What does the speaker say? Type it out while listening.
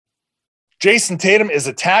Jayson Tatum is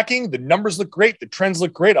attacking. The numbers look great. The trends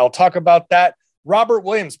look great. I'll talk about that. Robert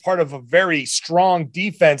Williams, part of a very strong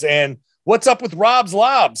defense. And what's up with Rob's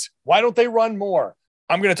lobs? Why don't they run more?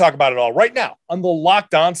 I'm going to talk about it all right now on the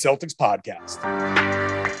Locked On Celtics podcast.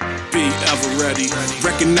 Be ever ready.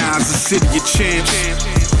 Recognize the city of champs.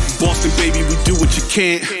 Boston, baby, we do what you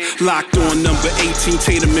can't. Locked on number 18,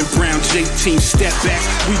 Tatum and Brown, J-team, step back.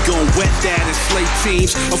 We gon' wet that and slay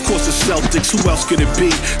teams. Of course, the Celtics, who else could it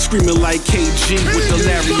be? Screaming like KG with the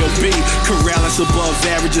Larry O.B. Corrales above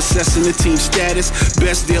average, assessing the team status.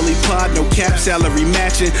 Best daily pod, no cap, salary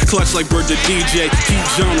matching. Clutch like Bird the DJ, keep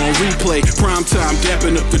John on replay. Prime time,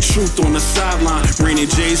 dapping up the truth on the sideline. Rainy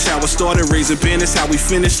J's, how it started, raising banners, how we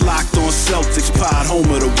finished. Locked on Celtics pod,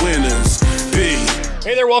 home of the winners. B.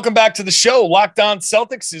 Hey there, welcome back to the show. Locked On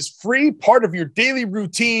Celtics is free, part of your daily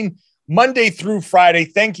routine, Monday through Friday.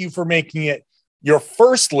 Thank you for making it your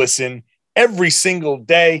first listen every single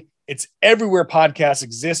day. It's everywhere podcasts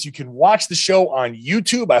exist. You can watch the show on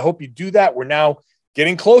YouTube. I hope you do that. We're now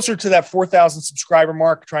getting closer to that 4,000 subscriber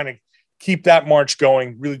mark, trying to keep that march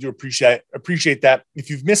going. Really do appreciate that. If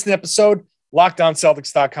you've missed an episode,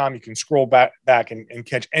 lockedonceltics.com. You can scroll back and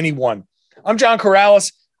catch any one. I'm John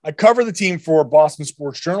Corrales. I cover the team for Boston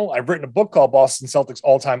Sports Journal. I've written a book called Boston Celtics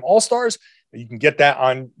All-Time All-Stars. You can get that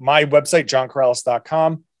on my website,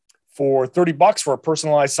 johncorrales.com, for $30 for a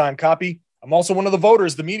personalized signed copy. I'm also one of the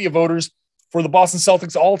voters, the media voters, for the Boston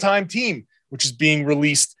Celtics All-Time Team, which is being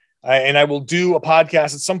released. And I will do a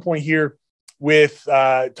podcast at some point here with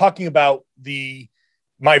talking about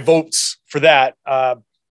my votes for that.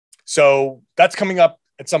 So that's coming up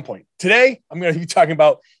at some point. Today, I'm going to be talking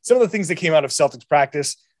about some of the things that came out of Celtics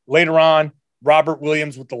practice. Later on, Robert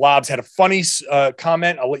Williams with the lobs had a funny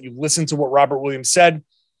comment. I'll let you listen to what Robert Williams said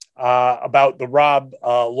about the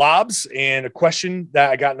lobs and a question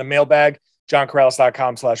that I got in the mailbag,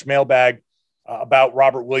 johncorrales.com/mailbag, about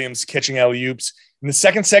Robert Williams catching alley-oops. In the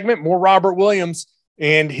second segment, more Robert Williams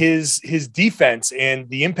and his defense and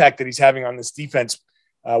the impact that he's having on this defense,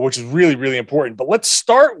 which is really, really important. But let's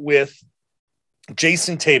start with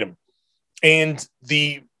Jayson Tatum and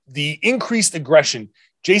the increased aggression.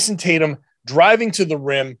 Jayson Tatum driving to the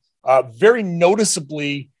rim, very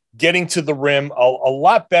noticeably getting to the rim a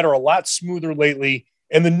lot better, a lot smoother lately.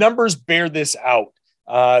 And the numbers bear this out.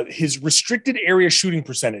 His restricted area shooting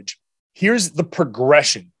percentage. Here's the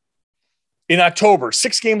progression. In October,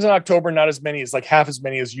 6 games in October, not as many as half as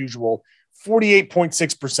many as usual,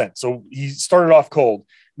 48.6%. So he started off cold.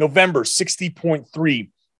 November,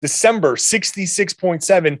 60.3. December,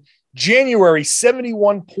 66.7. January,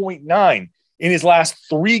 71.9. In his last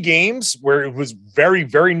 3 games, where it was very,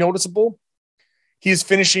 very noticeable, he is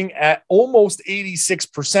finishing at almost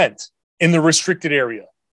 86% in the restricted area.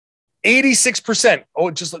 86%.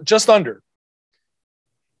 Oh, just under.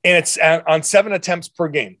 And it's on 7 attempts per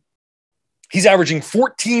game. He's averaging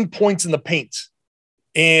 14 points in the paint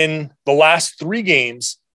in the last 3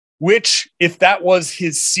 games, which, if that was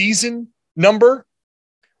his season number,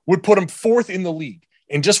 would put him 4th in the league.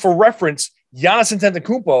 And just for reference, Giannis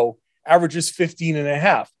Antetokounmpo averages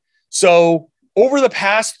 15.5. So over the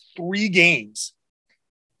past 3 games,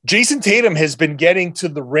 Jayson Tatum has been getting to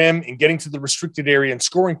the rim and getting to the restricted area and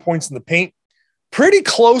scoring points in the paint pretty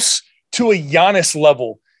close to a Giannis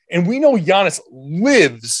level. And we know Giannis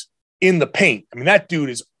lives in the paint. I mean, that dude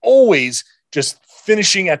is always just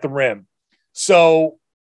finishing at the rim. So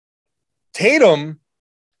Tatum,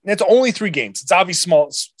 it's only 3 games. It's obviously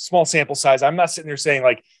small sample size. I'm not sitting there saying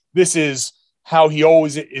this is how he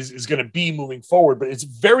always is going to be moving forward, but it's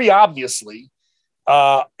very obviously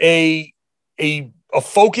a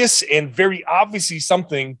focus and very obviously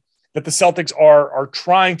something that the Celtics are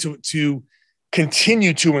trying to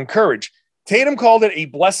continue to encourage. Tatum called it a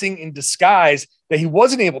blessing in disguise that he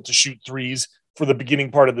wasn't able to shoot threes for the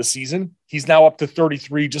beginning part of the season. He's now up to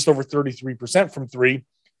 33, just over 33% from 3.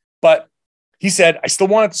 But he said, I still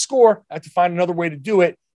wanted to score. I had to find another way to do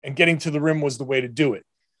it, and getting to the rim was the way to do it.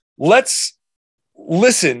 Let's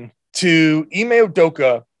listen to Ime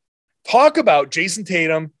Udoka talk about Jayson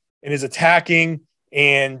Tatum and his attacking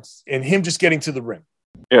and him just getting to the rim.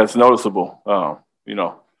 Yeah, it's noticeable.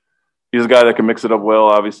 He's a guy that can mix it up well,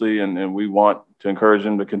 obviously, and we want to encourage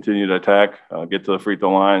him to continue to attack, get to the free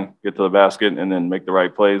throw line, get to the basket, and then make the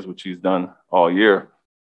right plays, which he's done all year.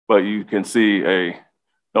 But you can see a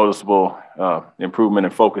noticeable improvement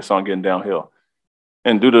and focus on getting downhill.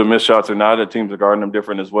 And due to the missed shots or not, the teams are guarding him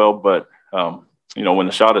different as well. But, when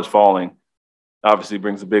the shot is falling, obviously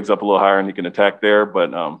brings the bigs up a little higher and he can attack there.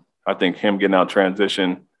 But I think him getting out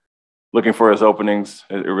transition, looking for his openings,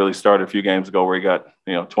 it really started a few games ago where he got,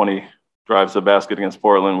 20 drives to the basket against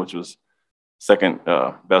Portland, which was second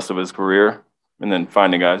best of his career. And then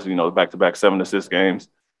finding guys, back-to-back 7-assist games.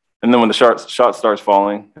 And then when the shot starts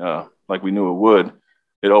falling, like we knew it would,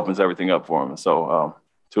 it opens everything up for him. And so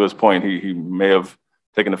to his point, he may have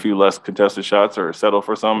taken a few less contested shots or settled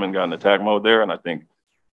for some and got in attack mode there. And I think,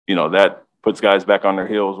 that puts guys back on their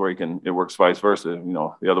heels where it works vice versa,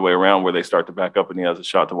 the other way around where they start to back up and he has a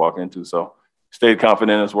shot to walk into. So stayed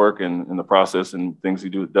confident in his work and in the process and things he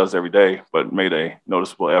does every day, but made a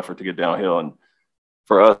noticeable effort to get downhill. And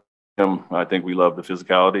for us, I think we love the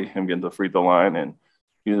physicality, him getting to the free throw line and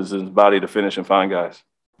uses his body to finish and find guys.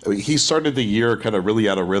 I mean, he started the year kind of really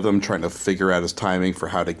out of rhythm, trying to figure out his timing for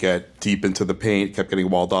how to get deep into the paint, kept getting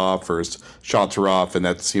walled off, or his shots were off, and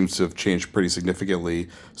that seems to have changed pretty significantly.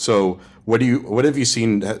 So what have you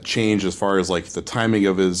seen change as far as like the timing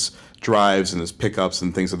of his drives and his pickups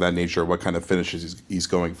and things of that nature? What kind of finishes he's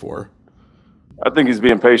going for? I think he's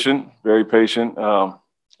being patient, very patient.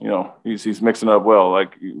 He's mixing up well.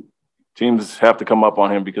 Like teams have to come up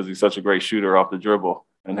on him because he's such a great shooter off the dribble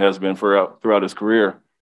and has been throughout his career.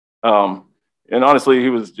 And honestly, he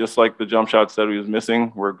was just like the jump shots that he was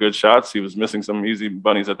missing were good shots. He was missing some easy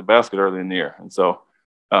bunnies at the basket early in the year. And so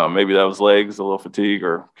maybe that was legs, a little fatigue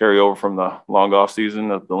or carryover from the long off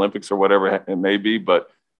season of the Olympics or whatever it may be, but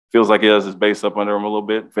feels like he has his base up under him a little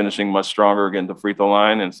bit, finishing much stronger, getting the free throw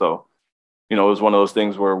line. And so, it was one of those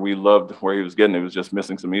things where we loved where he was getting. It was just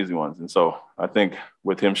missing some easy ones. And so I think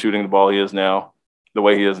with him shooting the ball he is now, the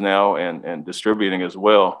way he is now and distributing as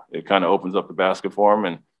well, it kind of opens up the basket for him.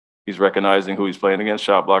 And he's recognizing who he's playing against,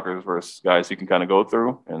 shot blockers versus guys he can kind of go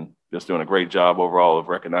through, and just doing a great job overall of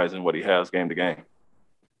recognizing what he has game to game.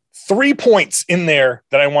 3 points in there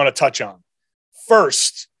that I want to touch on.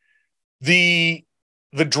 First, the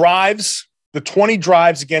drives, the 20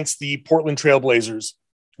 drives against the Portland Trail Blazers,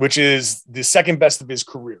 which is the second best of his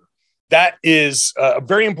career. That is a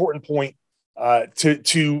very important point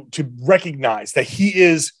to recognize that he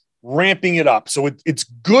is ramping it up. So it's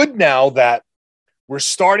good now that we're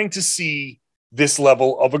starting to see this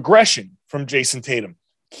level of aggression from Jayson Tatum.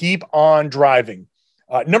 Keep on driving.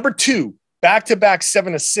 Number 2, back-to-back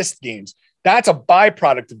 7-assist games. That's a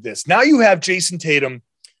byproduct of this. Now you have Jayson Tatum,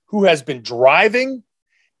 who has been driving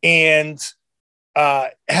and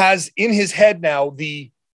has in his head now the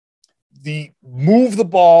move the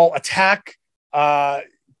ball, attack,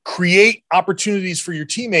 create opportunities for your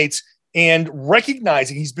teammates, and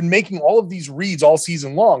recognizing he's been making all of these reads all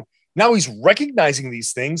season long. Now he's recognizing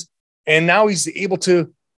these things, and now he's able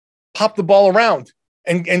to pop the ball around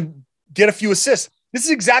and get a few assists. This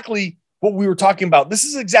is exactly what we were talking about. This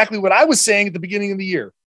is exactly what I was saying at the beginning of the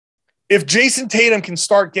year. If Jayson Tatum can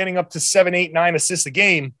start getting up to 7, 8, 9 assists a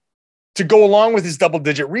game to go along with his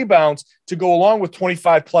double-digit rebounds, to go along with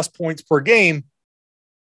 25-plus points per game,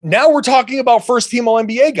 now we're talking about first-team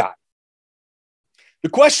All-NBA guy. The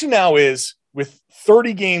question now is, with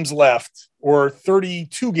 30 games left or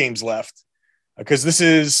 32 games left, because this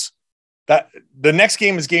is that the next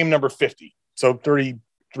game is game number 50. So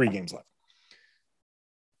 33 games left.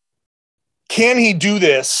 Can he do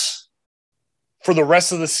this for the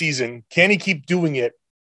rest of the season? Can he keep doing it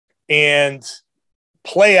and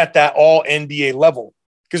play at that all NBA level?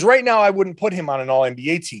 Because right now I wouldn't put him on an all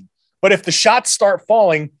NBA team, but if the shots start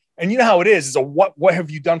falling, and you know how it is a what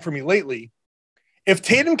have you done for me lately? If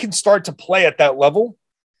Tatum can start to play at that level,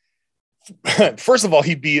 first of all,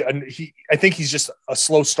 I think he's just a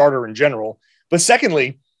slow starter in general. But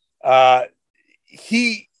secondly,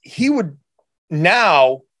 he would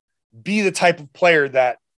now be the type of player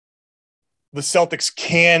that the Celtics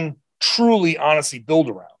can truly, honestly build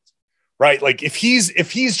around, right? Like if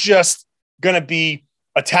he's just going to be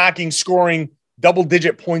attacking, scoring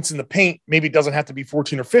double-digit points in the paint, maybe it doesn't have to be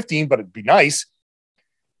 14 or 15, but it'd be nice.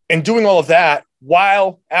 And doing all of that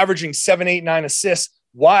while averaging 7, 8, 9 assists,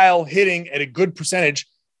 while hitting at a good percentage,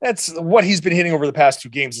 that's what he's been hitting over the past 2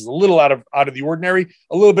 games. Is a little out of the ordinary.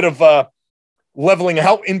 A little bit of leveling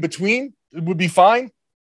out in between would be fine.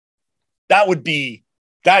 That would be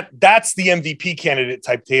that's the MVP candidate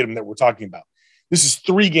type Tatum that we're talking about. This is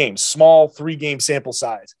 3 games, small 3-game sample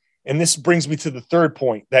size. And this brings me to the third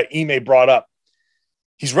point that Ime brought up.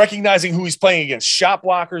 He's recognizing who he's playing against, shot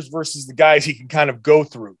blockers versus the guys he can kind of go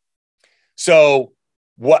through. So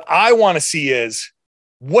what I want to see is,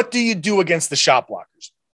 what do you do against the shot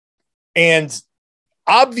blockers? And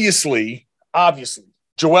obviously,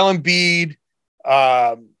 Joel Embiid,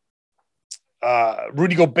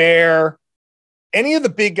 Rudy Gobert, any of the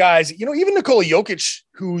big guys, even Nikola Jokic,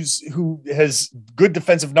 who has good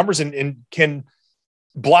defensive numbers and can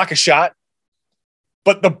block a shot.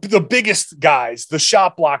 But the biggest guys, the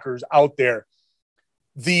shot blockers out there,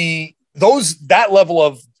 the that level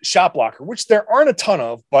of shot blocker, which there aren't a ton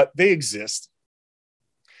of, but they exist.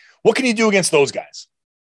 What can you do against those guys?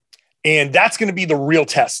 And that's going to be the real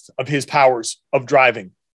test of his powers of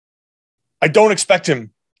driving. I don't expect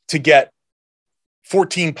him to get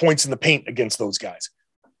 14 points in the paint against those guys.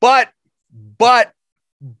 But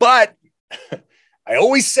I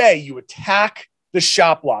always say you attack the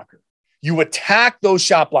shot blocker. You attack those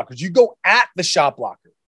shot blockers. You go at the shot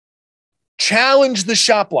blocker. Challenge the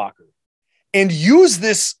shot blocker. And use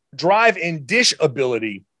this drive and dish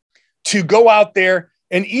ability to go out there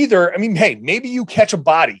and either, hey, maybe you catch a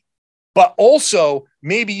body, but also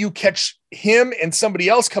maybe you catch him and somebody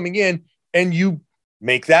else coming in and you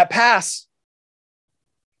make that pass.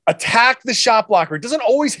 Attack the shot blocker. It doesn't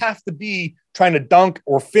always have to be trying to dunk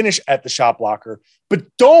or finish at the shot blocker, but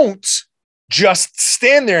don't just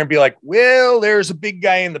stand there and be like, well, there's a big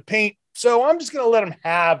guy in the paint, so I'm just going to let him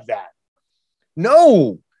have that.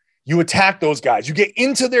 No, you attack those guys. You get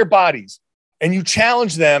into their bodies and you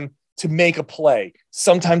challenge them to make a play.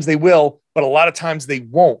 Sometimes they will, but a lot of times they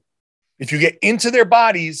won't. If you get into their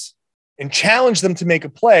bodies and challenge them to make a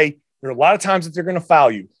play, there are a lot of times that they're going to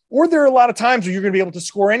foul you. Or there are a lot of times where you're going to be able to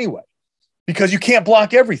score anyway because you can't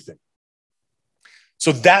block everything.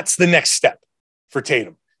 So that's the next step for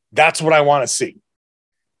Tatum. That's what I want to see.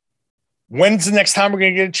 When's the next time we're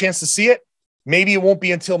going to get a chance to see it? Maybe it won't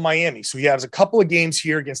be until Miami. So he has a couple of games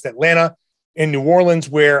here against Atlanta and New Orleans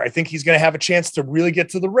where I think he's going to have a chance to really get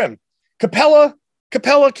to the rim. Capella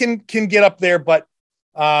can get up there, but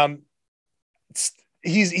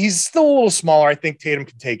he's still a little smaller. I think Tatum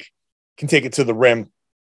can take it to the rim.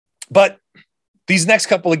 But these next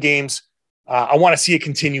couple of games, I want to see it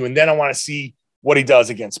continue, and then I want to see what he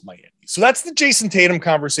does against Miami. So that's the Jayson Tatum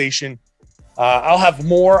conversation. I'll have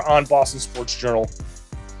more on Boston Sports Journal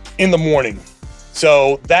in the morning.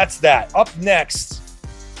 So that's that. Up next,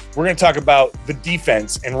 we're going to talk about the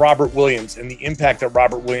defense and Robert Williams and the impact that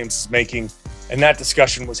Robert Williams is making, and that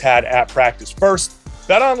discussion was had at practice. First,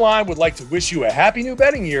 BetOnline would like to wish you a happy new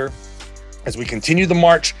betting year as we continue the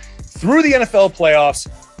march through the NFL playoffs,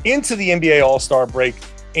 into the NBA All-Star break,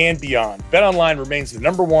 and beyond. BetOnline remains the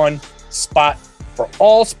number one spot for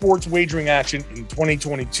all sports wagering action in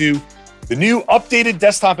 2022. The new updated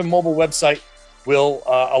desktop and mobile website will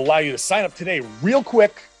allow you to sign up today real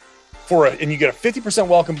quick and you get a 50%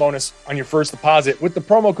 welcome bonus on your first deposit with the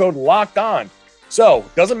promo code LOCKEDON. So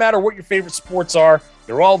doesn't matter what your favorite sports are,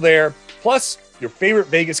 they're all there. Plus your favorite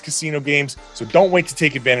Vegas casino games. So don't wait to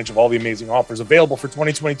take advantage of all the amazing offers available for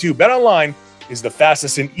 2022. BetOnline is the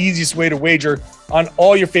fastest and easiest way to wager on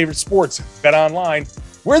all your favorite sports. BetOnline,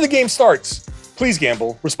 where the game starts. Please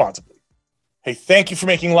gamble responsibly. Hey, thank you for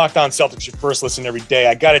making Locked On Celtics your first listen every day.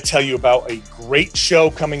 I got to tell you about a great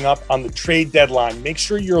show coming up on the trade deadline. Make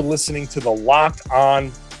sure you're listening to the Locked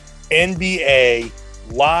On NBA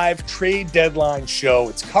live trade deadline show.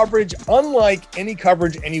 It's coverage unlike any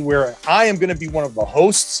coverage anywhere. I am going to be one of the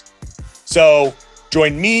hosts. So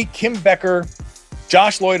join me, Kim Becker,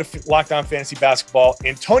 Josh Lloyd of Locked On Fantasy Basketball,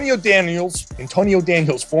 Antonio Daniels,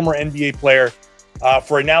 former NBA player,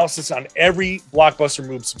 for analysis on every blockbuster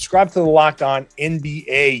move. Subscribe to the Locked On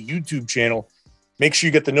NBA YouTube channel. Make sure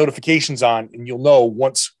you get the notifications on, and you'll know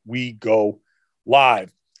once we go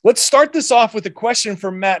live. Let's start this off with a question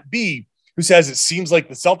from Matt B., who says it seems like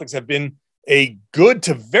the Celtics have been a good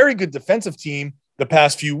to very good defensive team the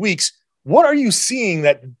past few weeks. What are you seeing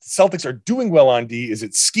that Celtics are doing well on D? Is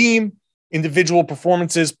it scheme, individual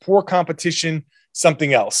performances, poor competition,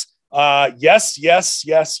 something else? Yes.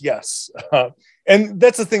 And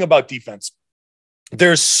that's the thing about defense.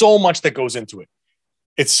 There's so much that goes into it.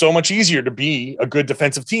 It's so much easier to be a good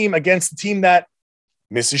defensive team against a team that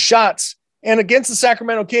misses shots. And against the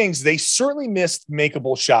Sacramento Kings, they certainly missed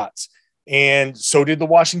makeable shots. And so did the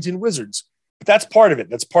Washington Wizards. But that's part of it.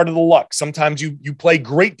 That's part of the luck. Sometimes you play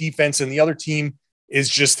great defense and the other team is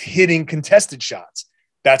just hitting contested shots.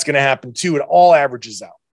 That's going to happen too. It all averages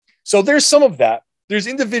out. So there's some of that. There's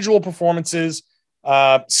individual performances,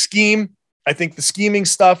 scheme. I think the scheming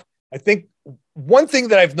stuff. I think one thing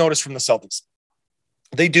that I've noticed from the Celtics,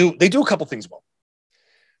 they do a couple things well.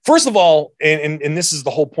 First of all, and this is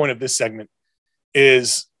the whole point of this segment,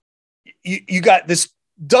 is you got this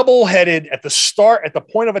double-headed at the start, at the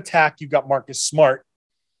point of attack. You've got Marcus Smart.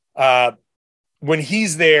 When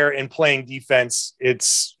he's there and playing defense,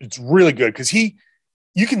 it's really good because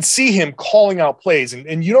you can see him calling out plays,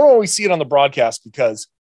 and you don't always see it on the broadcast because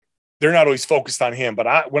they're not always focused on him.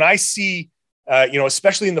 But when I see,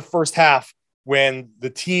 especially in the first half, when the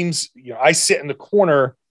teams, I sit in the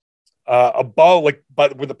corner above,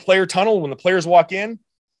 but with the player tunnel, when the players walk in,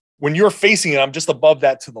 when you're facing it, I'm just above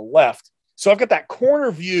that to the left. So I've got that corner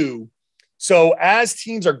view So as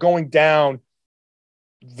teams are going down,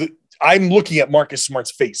 I'm looking at Marcus Smart's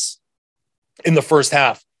face in the first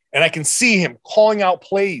half, and I can see him calling out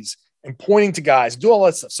plays and pointing to guys, do all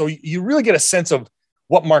that stuff. So you really get a sense of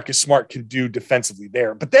what Marcus Smart can do defensively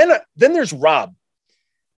there. But then there's Rob.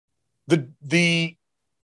 The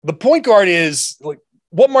point guard is like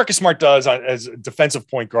what Marcus Smart does as a defensive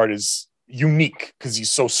point guard is unique because he's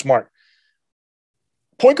so smart.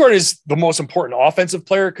 Point guard is the most important offensive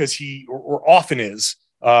player because he or often is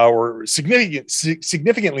or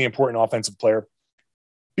significantly important offensive player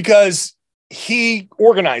because he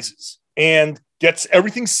organizes and gets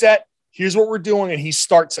everything set. Here's what we're doing, and he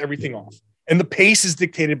starts everything off. And the pace is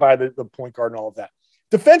dictated by the point guard and all of that.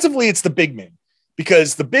 Defensively, it's the big man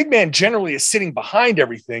because the big man generally is sitting behind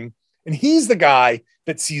everything, and he's the guy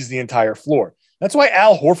that sees the entire floor. That's why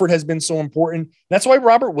Al Horford has been so important. That's why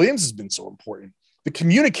Robert Williams has been so important. The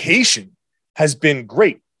communication has been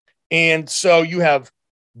great. And so you have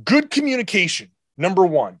good communication, number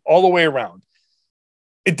one, all the way around.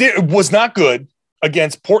 It was not good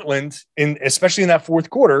against Portland, especially in that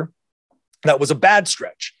fourth quarter. That was a bad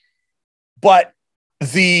stretch. But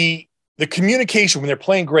the communication when they're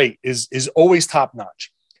playing great is always top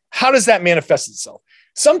notch. How does that manifest itself?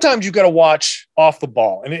 Sometimes you got to watch off the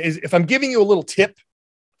ball. And if I'm giving you a little tip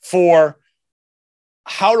for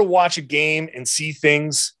how to watch a game and see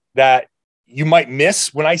things that you might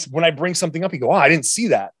miss when I bring something up, you go, I didn't see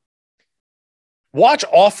that. Watch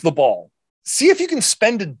off the ball. See if you can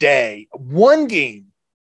spend a day, one game,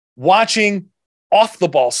 watching off the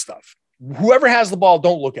ball stuff. Whoever has the ball,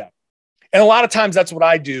 don't look at it. And a lot of times that's what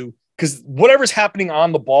I do because whatever's happening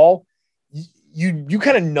on the ball, you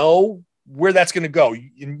kind of know where that's going to go.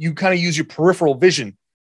 You kind of use your peripheral vision.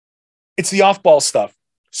 It's the off-ball stuff.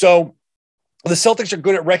 So the Celtics are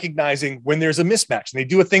good at recognizing when there's a mismatch, and they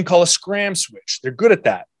do a thing called a scram switch. They're good at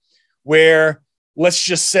that, where let's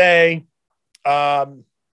just say a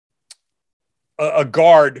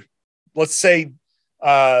guard, let's say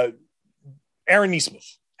Aaron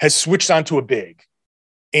Nesmith has switched onto a big,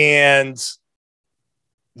 and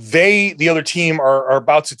the other team are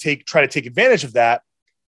about to try to take advantage of that.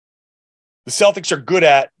 The Celtics are good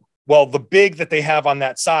at, well, the big that they have on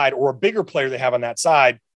that side or a bigger player they have on that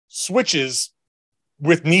side switches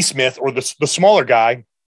with Nesmith or the smaller guy,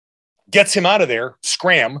 gets him out of there,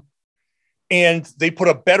 scram, and they put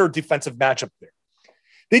a better defensive matchup there.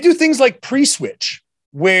 They do things like pre-switch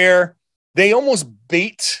where they almost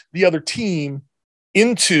bait the other team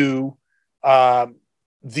into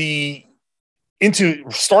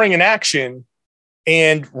starting an action,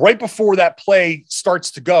 and right before that play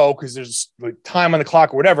starts to go, because there's like time on the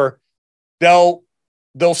clock or whatever, they'll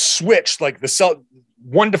switch. Like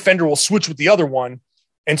one defender will switch with the other one,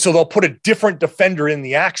 and so they'll put a different defender in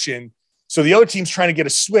the action. So the other team's trying to get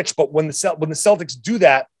a switch, but when the Celtics do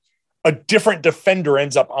that, a different defender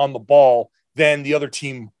ends up on the ball than the other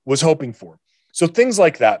team was hoping for. So things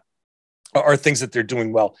like that are things that they're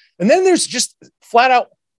doing well. And then there's just flat out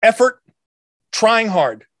effort, trying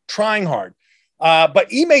hard. But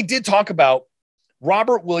Ime did talk about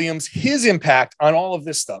Robert Williams, his impact on all of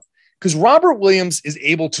this stuff, because Robert Williams is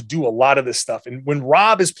able to do a lot of this stuff. And when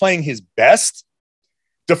Rob is playing his best,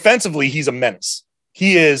 defensively, he's a menace.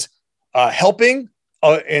 He is helping,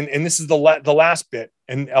 and this is the last bit,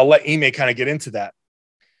 and I'll let Ime kind of get into that.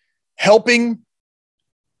 Helping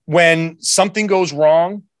when something goes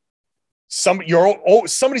wrong,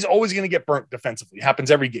 somebody's always going to get burnt defensively. It happens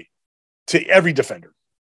every game to every defender.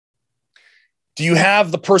 Do you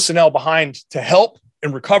have the personnel behind to help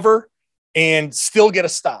and recover and still get a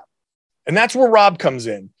stop? And that's where Rob comes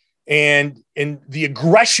in, and the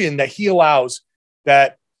aggression that he allows.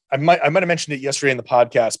 That I might have mentioned it yesterday in the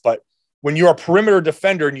podcast, but when you're a perimeter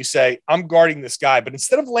defender and you say, I'm guarding this guy, but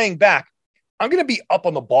instead of laying back, I'm going to be up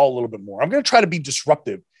on the ball a little bit more. I'm going to try to be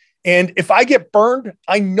disruptive. And if I get burned,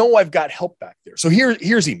 I know I've got help back there. So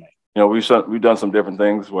here's Ime. We've done some different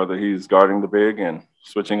things, whether he's guarding the big and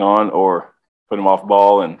switching on or put him off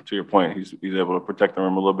ball. And to your point, he's able to protect the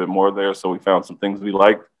rim a little bit more there. So we found some things we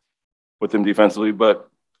liked with him defensively, but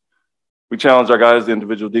we challenge our guys, the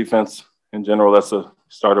individual defense in general. That's the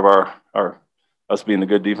start of our us being a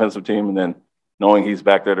good defensive team. And then knowing he's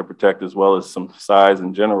back there to protect, as well as some size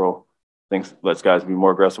in general, things lets guys be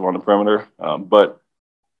more aggressive on the perimeter. But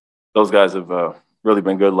those guys have really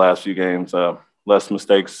been good last few games. Less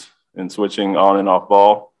mistakes in switching on and off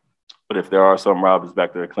ball. But if there are some, Rob is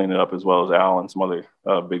back there to clean it up, as well as Al and some other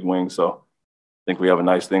big wings. So I think we have a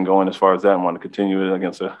nice thing going as far as that, and want to continue it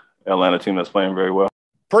against a Atlanta team that's playing very well.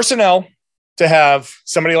 Personnel to have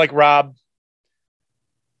somebody like Rob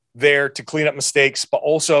there to clean up mistakes, but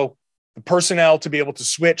also the personnel to be able to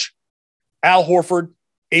switch Al Horford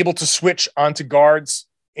able to switch onto guards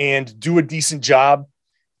and do a decent job.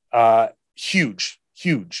 Huge.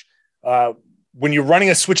 When you're running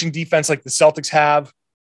a switching defense like the Celtics have,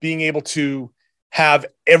 being able to have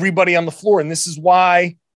everybody on the floor. And this is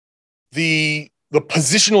why the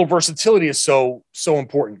positional versatility is so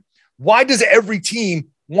important. Why does every team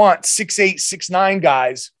want 6'8", 6'9"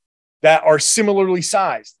 guys that are similarly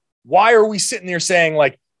sized? Why are we sitting there saying,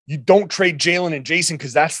 like, you don't trade Jaylen and Jayson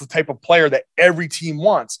because that's the type of player that every team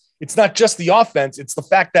wants? It's not just the offense. It's the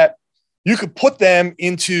fact that you could put them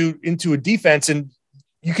into a defense and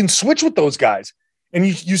you can switch with those guys. And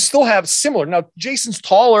you still have similar. Now, Jayson's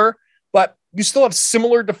taller, but you still have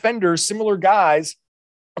similar defenders, similar guys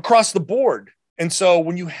across the board. And so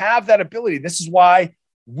when you have that ability, this is why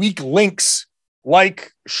weak links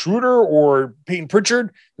like Schroeder or Peyton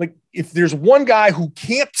Pritchard, like if there's one guy who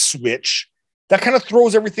can't switch, that kind of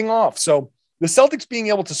throws everything off. So the Celtics being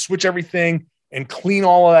able to switch everything and clean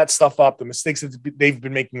all of that stuff up, the mistakes that they've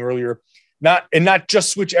been making earlier, not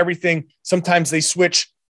just switch everything. Sometimes they switch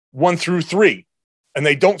 1 through 3 and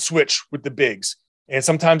they don't switch with the bigs. And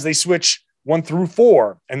sometimes they switch 1 through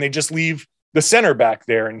 4 and they just leave the center back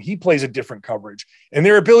there and he plays a different coverage. And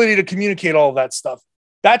their ability to communicate all of that stuff,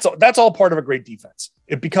 that's all part of a great defense.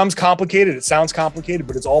 It becomes complicated. It sounds complicated,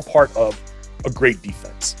 but it's all part of a great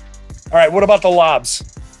defense. All right, what about the lobs?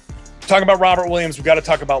 Talking about Robert Williams, we've got to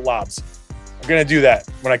talk about lobs. I'm going to do that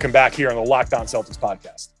when I come back here on the Locked On Celtics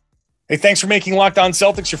podcast. Hey, thanks for making Locked On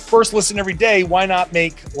Celtics your first listen every day. Why not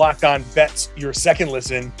make Locked On Bets your second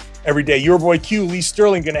listen every day? Your boy Q, Lee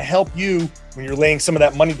Sterling, going to help you when you're laying some of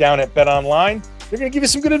that money down at Bet Online. They're going to give you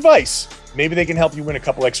some good advice. Maybe they can help you win a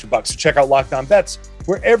couple extra bucks. So check out Locked On Bets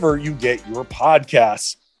wherever you get your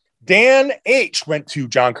podcasts. Dan H. went to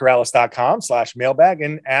johncorrales.com/mailbag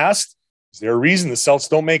and asked, is there a reason the Celtics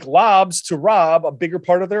don't make lobs to Rob a bigger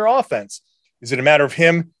part of their offense? Is it a matter of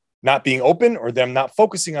him not being open or them not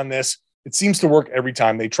focusing on this? It seems to work every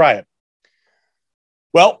time they try it.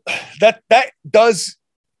 Well, that does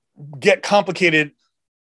get complicated.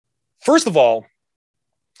 First of all,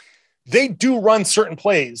 they do run certain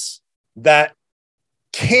plays that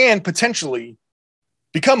can potentially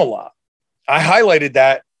become a lob. I highlighted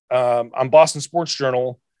that on Boston Sports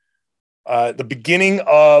Journal, the beginning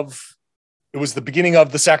of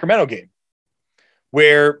the Sacramento game,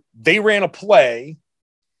 where they ran a play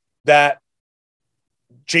that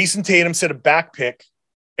Jayson Tatum set a back pick,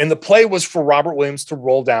 and the play was for Robert Williams to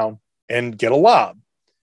roll down and get a lob.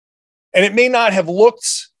 And it may not have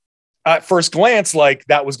looked at first glance like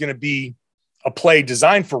that was going to be a play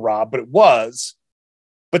designed for Rob, but it was.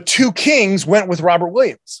 But two Kings went with Robert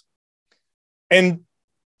Williams. And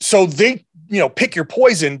so they, pick your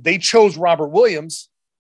poison. They chose Robert Williams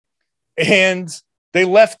and they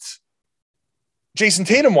left Jayson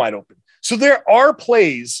Tatum wide open. So there are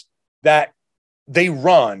plays that they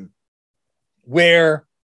run where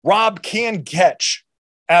Rob can catch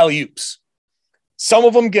alley-oops. Some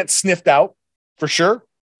of them get sniffed out for sure.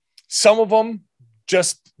 Some of them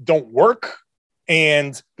just don't work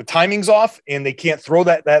and the timing's off and they can't throw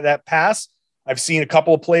that pass. I've seen a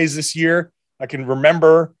couple of plays this year. I can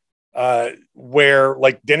remember where,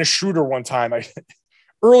 like Dennis Schroeder one time,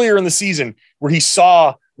 earlier in the season, where he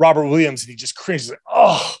saw Robert Williams and he just cringed, like,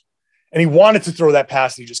 oh, and he wanted to throw that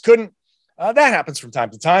pass and he just couldn't. That happens from time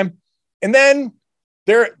to time. And then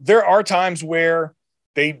there are times where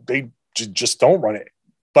they just don't run it.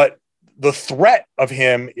 But the threat of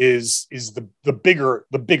him is the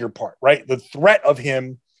bigger part, right? The threat of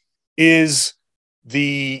him is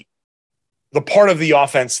the part of the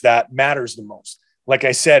offense that matters the most. Like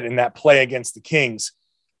I said, in that play against the Kings,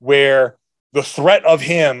 where the threat of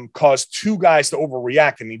him caused two guys to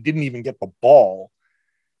overreact and he didn't even get the ball.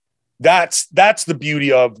 That's the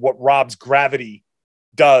beauty of what Rob's gravity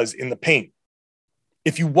does in the paint.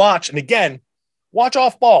 If you watch, and again, watch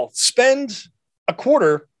off ball, spend a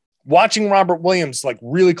quarter watching Robert Williams like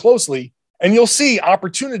really closely, and you'll see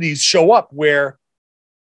opportunities show up where,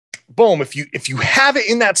 boom, if you have it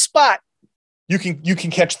in that spot, you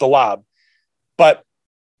can catch the lob. But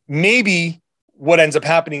maybe what ends up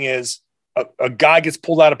happening is a guy gets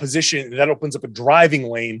pulled out of position and that opens up a driving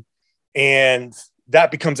lane and that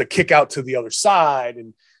becomes a kick out to the other side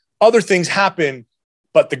and other things happen.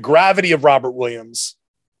 But the gravity of Robert Williams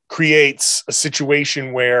creates a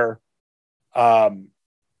situation where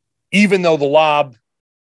even though the lob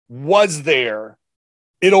was there,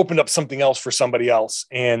 it opened up something else for somebody else.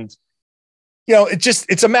 And,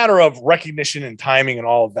 it's a matter of recognition and timing and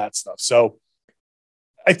all of that stuff. So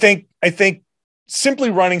I think simply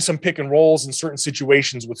running some pick and rolls in certain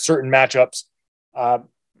situations with certain matchups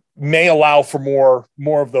may allow for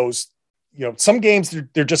more of those some games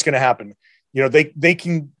they're just going to happen. They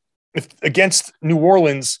can, if against New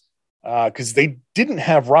Orleans, because they didn't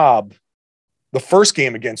have Rob the first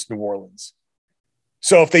game against New Orleans.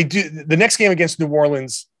 So if they do the next game against New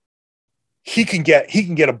Orleans, he can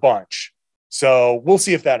get a bunch. So we'll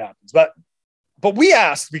see if that happens. But we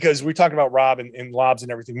asked, because we talked about Rob and lobs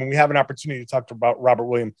and everything. When we have an opportunity to talk about Robert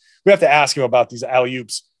Williams, we have to ask him about these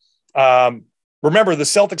alley-oops. Remember, the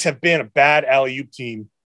Celtics have been a bad alley-oop team.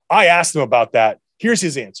 I asked him about that. Here's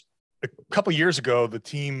his answer. A couple years ago, the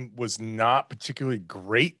team was not particularly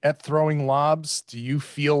great at throwing lobs. Do you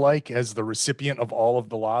feel like, as the recipient of all of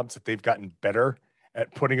the lobs, that they've gotten better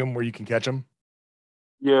at putting them where you can catch them?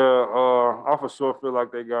 Yeah, I for sure feel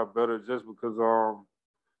like they got better, just because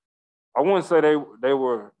I wouldn't say they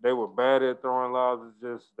were bad at throwing lobs. It's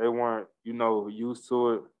just they weren't, used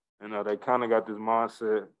to it. And they kind of got this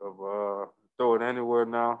mindset of throw it anywhere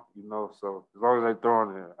now, So as long as they're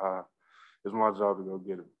throwing it, it's my job to go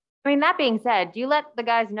get it. I mean, that being said, do you let the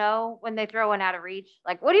guys know when they throw one out of reach?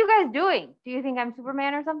 Like, what are you guys doing? Do you think I'm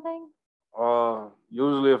Superman or something?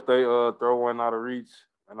 Usually if they throw one out of reach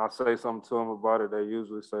and I say something to them about it, they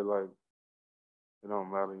usually say, like, it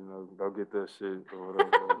don't matter, go get that shit or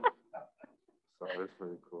whatever. So it's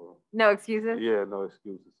pretty cool. No excuses? Yeah, no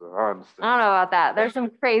excuses. So I understand. I don't know about that. There's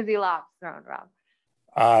some crazy lobs thrown,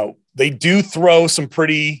 Rob. They do throw some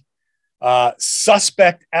pretty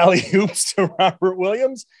suspect alley-oops to Robert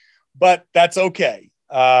Williams, but that's okay.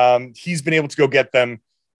 He's been able to go get them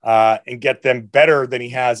and get them better than he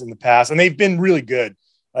has in the past. And they've been really good.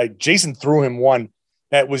 Like Jayson threw him one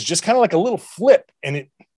that was just kind of like a little flip. And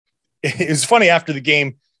it was funny after the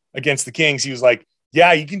game against the Kings. He was like,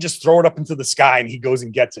 yeah, you can just throw it up into the sky and he goes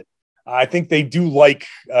and gets it. I think they do like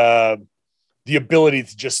the ability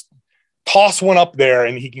to just toss one up there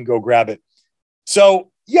and he can go grab it.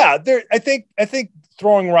 So yeah, I think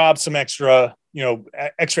throwing Rob some extra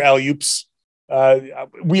alley-oops,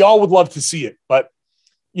 we all would love to see it, but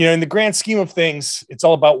in the grand scheme of things, it's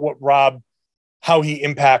all about how he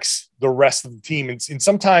impacts the rest of the team. And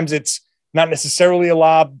sometimes it's not necessarily a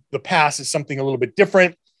lob. The pass is something a little bit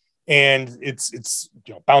different, and it's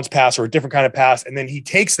bounce pass or a different kind of pass. And then he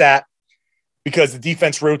takes that because the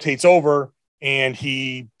defense rotates over and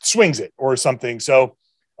he swings it or something. So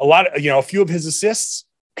a few of his assists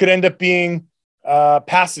could end up being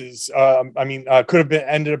passes. Could have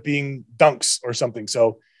ended up being dunks or something.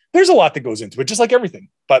 So there's a lot that goes into it, just like everything.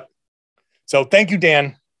 But so thank you,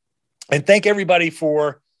 Dan. And thank everybody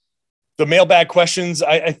for the mailbag questions.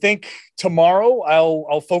 I think tomorrow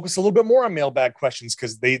I'll focus a little bit more on mailbag questions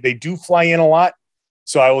because they do fly in a lot.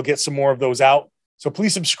 So I will get some more of those out. So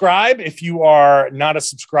please subscribe if you are not a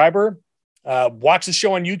subscriber. Watch the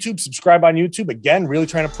show on YouTube, subscribe on YouTube. Again, really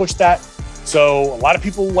trying to push that. So a lot of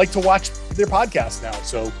people like to watch their podcast now.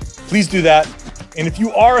 So please do that. And if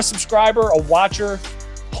you are a subscriber, a watcher,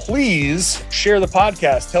 please share the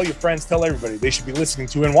podcast. Tell your friends, tell everybody they should be listening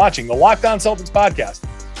to and watching the Locked On Celtics podcast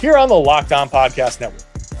here on the Locked On Podcast Network.